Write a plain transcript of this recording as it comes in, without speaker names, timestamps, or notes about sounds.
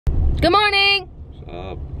Good morning! What's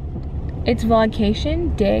up? It's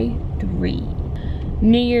Vlogcation day 3.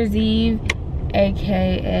 New Year's Eve,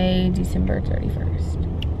 aka December 31st.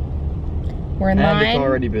 We're in line. And it's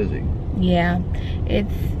already busy. Yeah,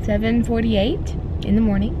 it's 7:48 in the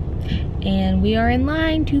morning, and we are in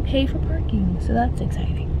line to pay for parking, so that's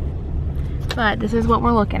exciting. But this is what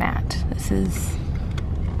we're looking at.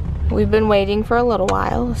 We've been waiting for a little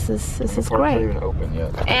while. This is great. Not even open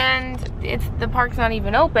yet. And the park's not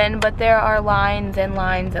even open, but there are lines and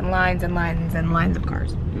lines and lines and lines and lines of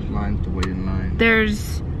cars. There's lines to wait in line.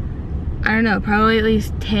 There's, I don't know, probably at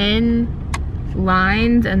least 10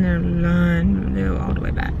 lines, and they're all the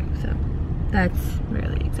way back. So that's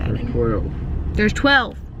really exciting. There's 12. There's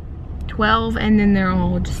 12. 12, and then they're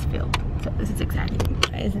all just filled. So this is exciting,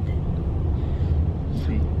 isn't it?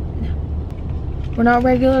 We're not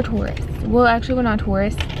regular tourists. Well, actually, we're not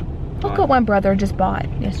tourists. Look what my brother just bought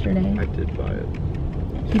yesterday. I did buy it.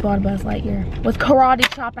 He bought a Buzz Lightyear with karate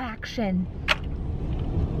chop action.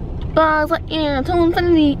 Buzz Lightyear to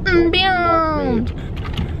infinity and beyond.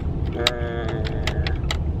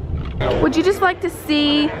 Would you just like to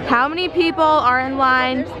see how many people are in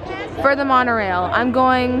line for the monorail? I'm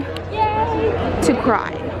going to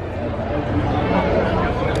cry.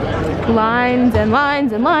 Lines and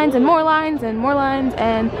lines and lines and more lines and more lines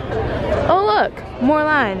and oh look, more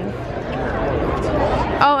lines.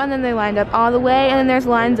 Oh, and then they lined up all the way, and then there's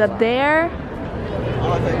lines up there.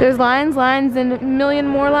 There's lines, and a million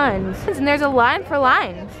more lines. And there's a line for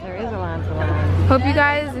lines. There is a line for lines. Hope you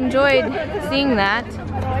guys enjoyed seeing that.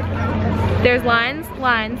 There's lines,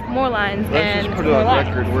 more lines, Let's and just put it on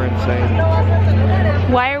record, we're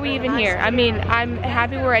insane. why are we even here? I mean, I'm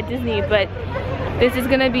happy we're at Disney, but this is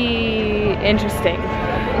gonna be interesting.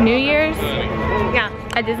 New Year's, yeah,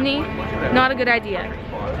 at Disney, not a good idea.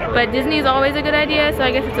 But Disney is always a good idea, so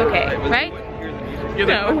I guess it's okay, right?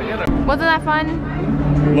 No. Wasn't that fun?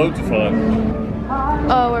 Loads of fun.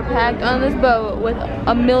 Oh, we're packed on this boat with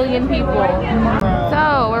a million people.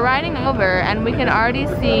 So, we're riding over, and we can already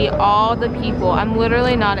see all the people. I'm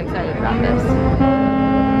literally not excited about this.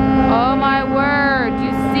 Oh my word,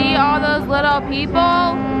 you see all those little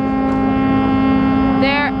people?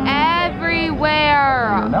 They're everywhere.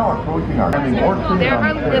 Now approaching our There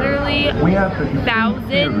are literally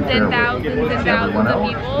thousands and thousands and thousands of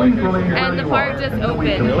people, and the park just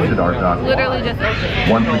opened. Literally just opened.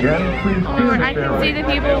 Once again, please Or I can see the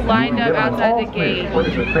people lined up outside the gate.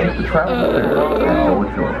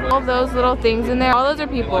 All those little things in there, all those are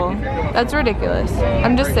people. That's ridiculous.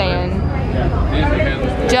 I'm just saying.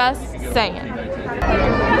 Just saying.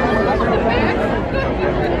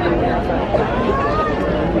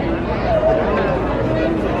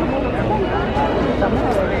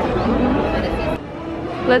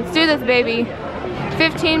 Let's do this, baby.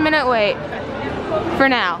 15-minute wait. For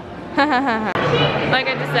now. Like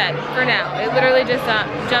I just said, for now. It literally just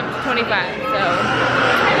jumped to 25, so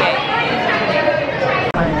yay.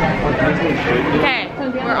 Okay,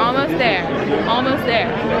 we're almost there. Almost there.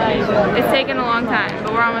 It's taken a long time,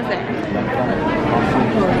 but we're almost there.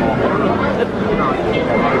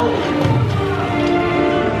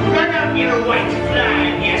 Run up your white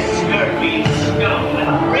flag, you scurvy scum!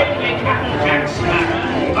 Bring me Captain Jack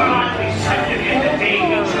Sparrow, or I'll be sending you the day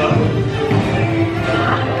you took.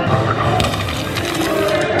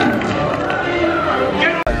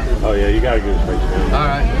 Oh yeah, you gotta go straight.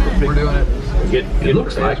 Alright, we're doing it. It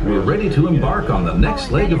looks like we're ready to embark on the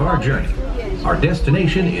next leg of our journey. Our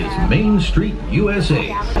destination is Main Street,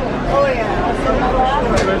 USA. Oh yeah.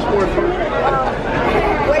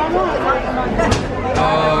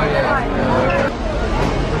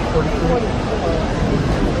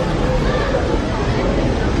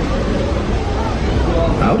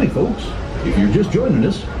 Howdy, folks. If you're just joining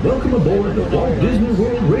us, welcome aboard the Walt Disney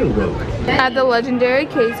World Railroad. At the legendary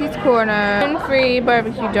Casey's Corner, free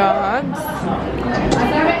barbecue dogs,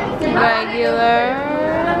 regular,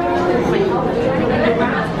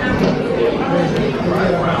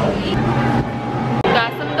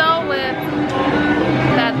 got some Dole Whip,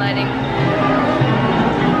 bad lighting,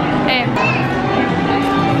 hey,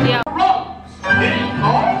 yeah.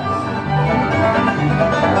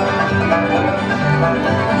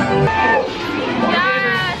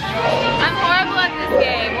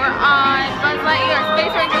 Game. We're on Buzz Lightyear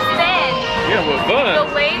Space Ranger Spin. Yeah, well, fun. The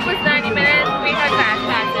wait was 90 minutes. We had fast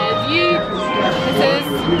passes.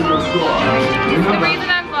 The reason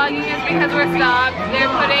I'm vlogging is because we're stopped. They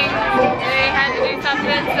had to do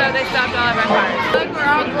something, so they stopped all of our cars. Look, we're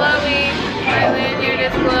all glowy. My lanyard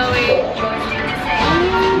is glowy.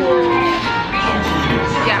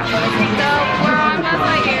 Yeah. So we're on Buzz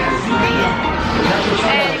Lightyear.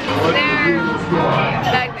 And they're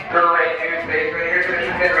back there.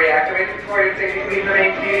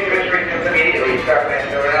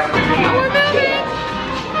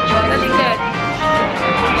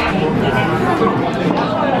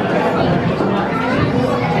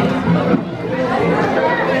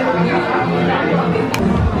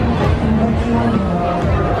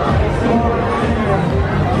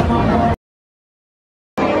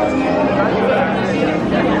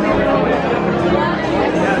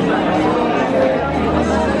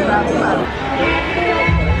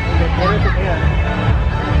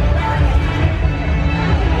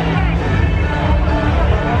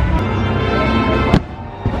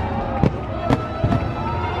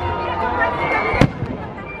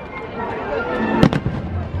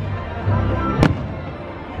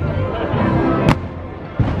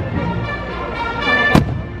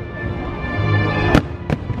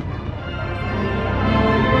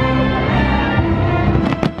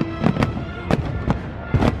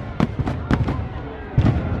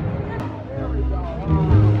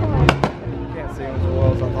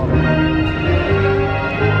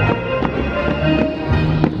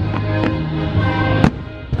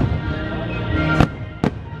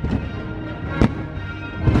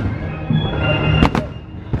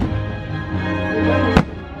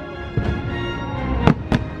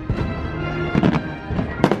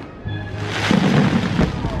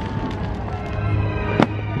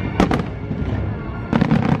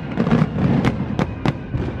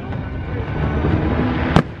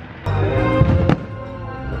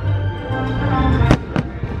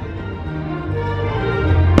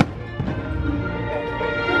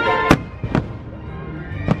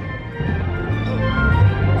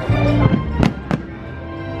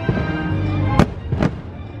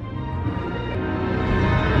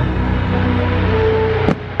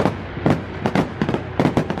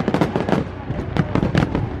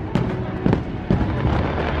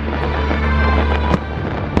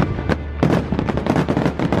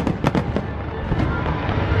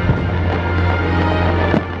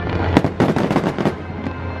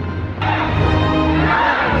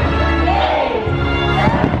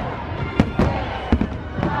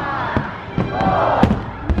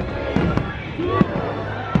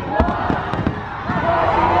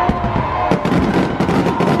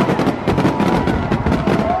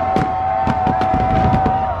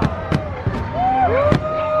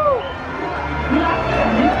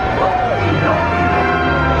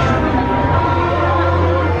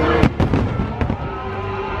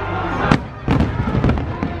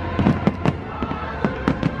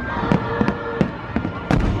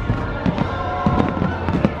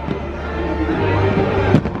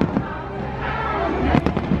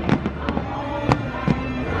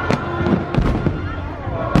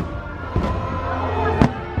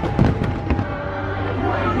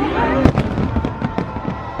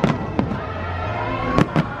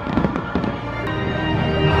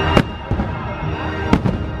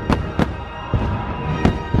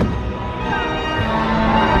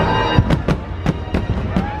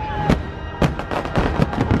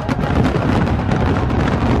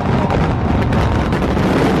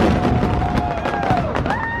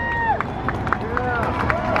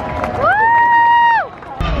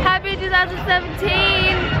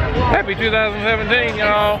 Happy 2017,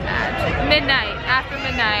 y'all. Midnight, after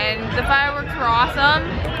midnight, and the fireworks were awesome.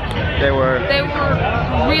 They were. They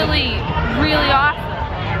were really, really awesome.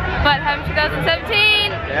 But happy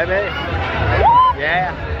 2017! Yeah, baby.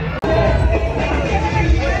 Yeah.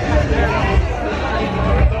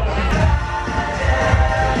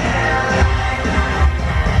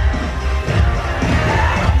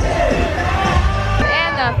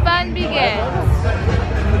 And the fun begins.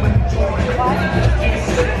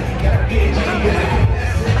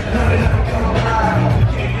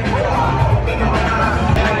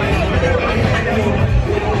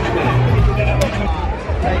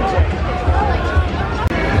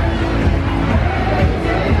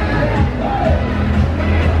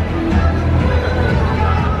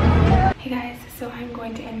 Hey guys, so I'm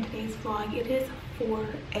going to end today's vlog. It is 4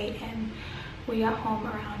 a.m. We got home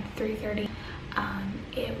around 3:30.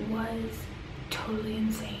 It was totally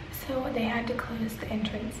insane. So they had to close the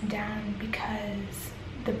entrance down because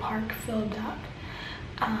the park filled up.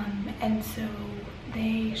 And so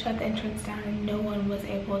they shut the entrance down and no one was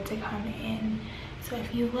able to come in. So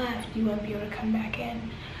if you left, you wouldn't be able to come back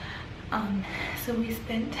in. So we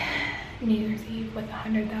spent New Year's Eve with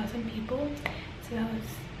 100,000 people. So that was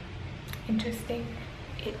interesting.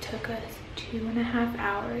 It took us 2.5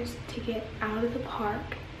 hours to get out of the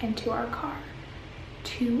park and to our car.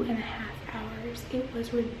 2.5 hours. It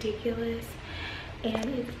was ridiculous.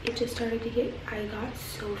 And it just started to get, I got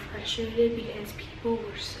so frustrated because people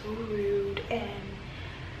were so rude, and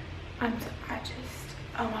oh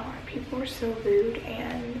my word, people were so rude,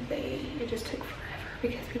 and it just took forever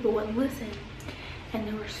because people wouldn't listen. and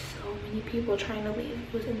there were so many people trying to leave.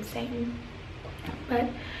 It was insane. But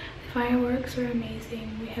the fireworks were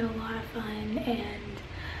amazing. We had a lot of fun, and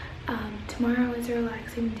tomorrow is a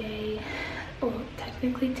relaxing day. Well,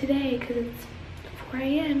 technically today because it's 4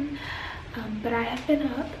 a.m. But I have been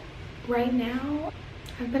up right now.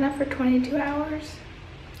 I've been up for 22 hours.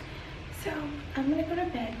 So I'm gonna go to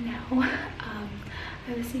bed now.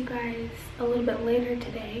 I will see you guys a little bit later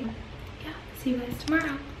today. Yeah, see you guys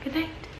tomorrow. Good night.